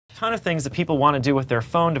ton of things that people want to do with their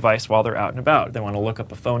phone device while they're out and about. They want to look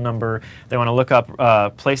up a phone number, they want to look up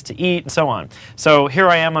a place to eat, and so on. So here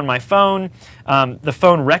I am on my phone. The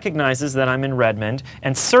phone recognizes that I'm in Redmond,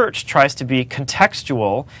 and search tries to be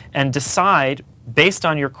contextual and decide, based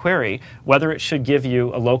on your query, whether it should give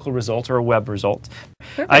you a local result or a web result.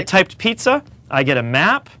 Perfect. I typed pizza, I get a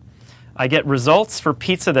map, I get results for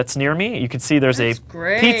pizza that's near me. You can see there's That's a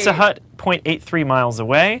great. Pizza Hut 0.83 miles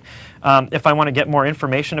away. If I want to get more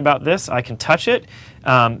information about this, I can touch it.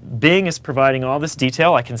 Bing is providing all this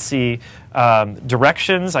detail. I can see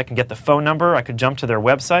directions, I can get the phone number, I could jump to their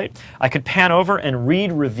website. I could pan over and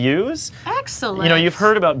read reviews. Excellent. You know, you've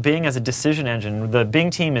heard about Bing as a decision engine. The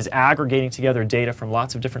Bing team is aggregating together data from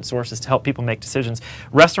lots of different sources to help people make decisions.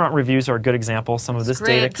 Restaurant reviews are a good example. Some of this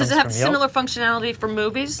data comes Does it from have Yelp. similar functionality for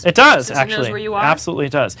movies? It does, Since it knows actually. where you are? Absolutely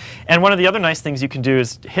it does. And one of the other nice things you can do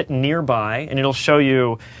is hit nearby, and it'll show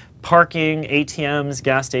you parking, ATMs,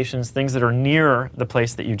 gas stations, things that are near the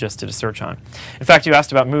place that you just did a search on. In fact, you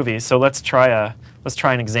asked about movies, so let's try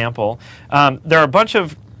an example. There are a bunch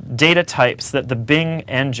of data types that the Bing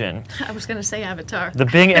engine, I was going to say Avatar. the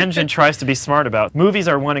Bing engine tries to be smart about. Movies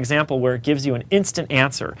are one example where it gives you an instant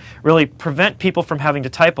answer. Really prevent people from having to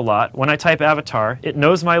type a lot. When I type Avatar, it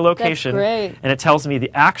knows my location, great. and it tells me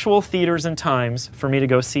the actual theaters and times for me to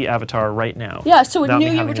go see Avatar right now. Yeah, so it without me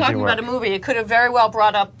Knew you having were to do talking about a work. movie. It could have very well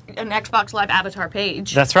brought up an Xbox Live Avatar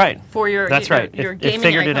page. That's right. For your That's your, right. your It gaming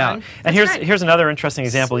figured it icon. out. And here's another interesting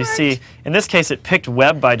example. Smart. You see, in this case, it picked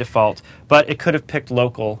web by default, but it could have picked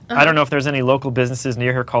local. I don't know if there's any local businesses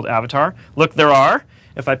near here called Avatar. Look, there are.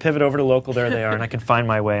 If I pivot over to local, there they are, and I can find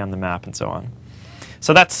my way on the map and so on.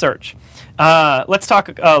 So that's search. Let's talk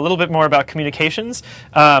a little bit more about communications.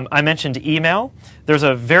 I mentioned email. There's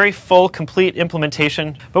a very full, complete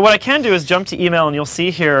implementation. But what I can do is jump to email, and you'll see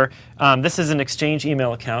here, this is an Exchange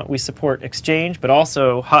email account. We support Exchange, but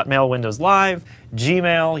also Hotmail, Windows Live,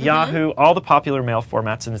 Gmail, Yahoo, all the popular mail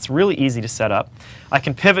formats, and it's really easy to set up. I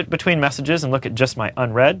can pivot between messages and look at just my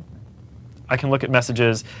unread. I can look at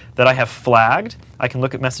messages that I have flagged. I can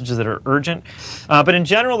look at messages that are urgent. But in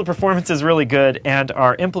general, the performance is really good, and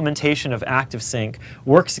our implementation of ActiveSync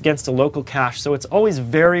works against a local cache, so it's always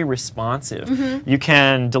very responsive. You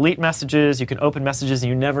can delete messages, you can open messages, and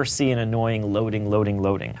you never see an annoying loading.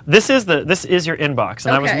 This is your inbox,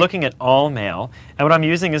 and I was Okay. looking at all mail, and what I'm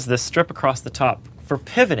using is this strip across the top for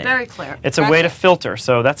pivoting. Very clear. It's a way to filter,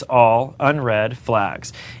 so that's all unread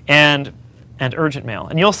flags. And urgent mail.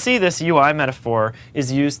 And you'll see this UI metaphor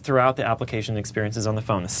is used throughout the application experiences on the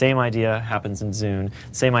phone. The same idea happens in Zune,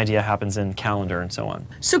 same idea happens in Calendar, and so on.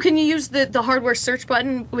 So can you use the hardware search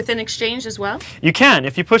button within Exchange as well? You can.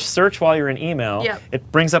 If you push search while you're in email, Yep.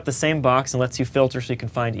 it brings up the same box and lets you filter so you can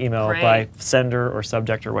find email Great. by sender or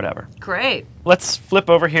subject or whatever. Great. Let's flip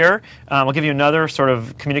over here. I'll give you another sort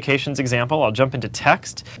of communications example. I'll jump into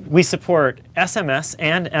text. We support SMS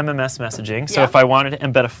and MMS messaging, so Yeah. if I wanted to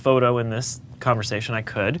embed a photo in this conversation, I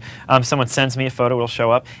could. Someone sends me a photo, it'll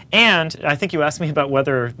show up. And I think you asked me about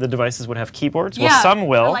whether the devices would have keyboards. Yeah, well, some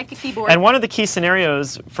will. I like a keyboard. And one of the key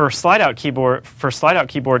scenarios for slide-out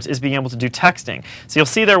keyboards is being able to do texting. So you'll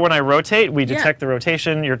see there when I rotate, we detect the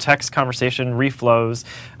rotation, your text conversation reflows,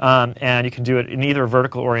 and you can do it in either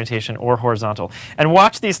vertical orientation or horizontal. And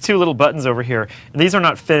watch these two little buttons over here. These are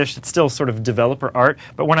not finished, it's still sort of developer art,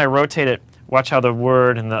 but when I rotate it, watch how the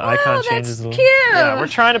word and the icon changes a little. Cute. Yeah, we're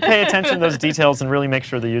trying to pay attention to those details and really make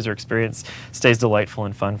sure the user experience stays delightful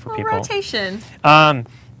and fun for people. Rotation.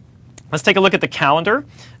 Let's take a look at the calendar,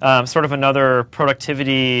 sort of another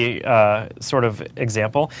productivity sort of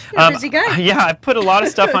example. You're a busy guy. Yeah, I put a lot of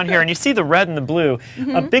stuff on here, and you see the red and the blue.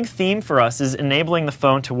 A big theme for us is enabling the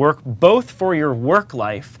phone to work both for your work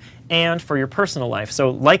life and for your personal life.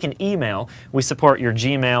 So like in email, we support your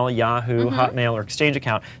Gmail, Yahoo, Hotmail, or Exchange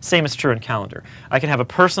account. Same is true in calendar. I can have a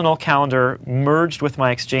personal calendar merged with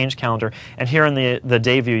my Exchange calendar, and here in the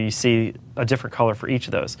day view you see a different color for each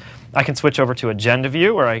of those. I can switch over to agenda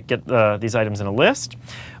view where I get these items in a list,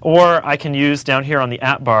 or I can use down here on the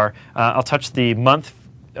app bar, I'll touch the month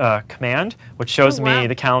command, which shows me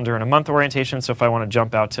the calendar in a month orientation, so if I want to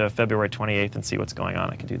jump out to February 28th and see what's going on,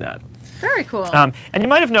 I can do that. Very cool. And you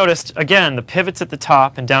might have noticed, again, the pivots at the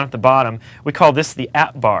top and down at the bottom, we call this the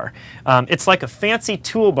app bar. It's like a fancy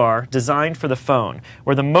toolbar designed for the phone,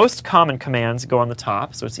 where the most common commands go on the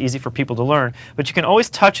top, so it's easy for people to learn, but you can always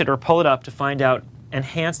touch it or pull it up to find out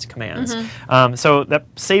enhanced commands. So that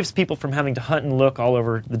saves people from having to hunt and look all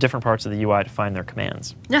over the different parts of the UI to find their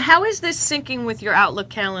commands. Now, how is this syncing with your Outlook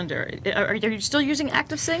calendar? Are you still using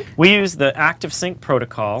ActiveSync? We use the ActiveSync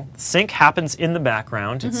protocol. Sync happens in the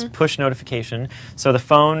background. It's push notification. So the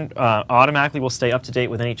phone automatically will stay up to date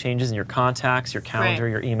with any changes in your contacts, your calendar,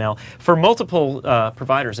 your email, for multiple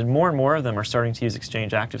providers. And more of them are starting to use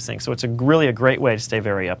Exchange ActiveSync. So it's really a great way to stay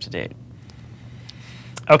very up to date.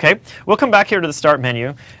 Okay, we'll come back here to the Start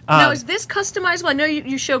menu. Now, is this customizable? I know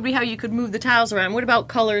you showed me how you could move the tiles around. What about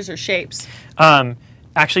colors or shapes?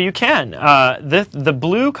 Actually, you can. The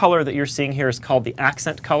blue color that you're seeing here is called the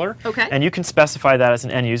accent color. Okay. And you can specify that as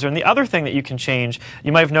an end user. And the other thing that you can change,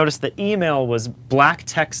 you might have noticed that email was black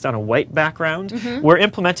text on a white background. We're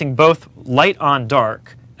implementing both light on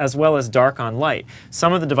dark as well as dark on light.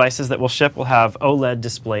 Some of the devices that will ship will have OLED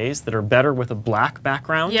displays that are better with a black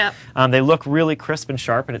background. Yep. They look really crisp and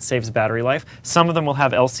sharp, and it saves battery life. Some of them will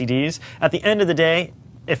have LCDs. At the end of the day,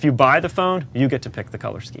 if you buy the phone, you get to pick the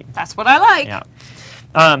color scheme. That's what I like.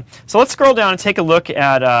 Yeah. So let's scroll down and take a look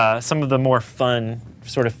at some of the more fun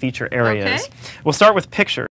sort of feature areas. Okay. We'll start with pictures.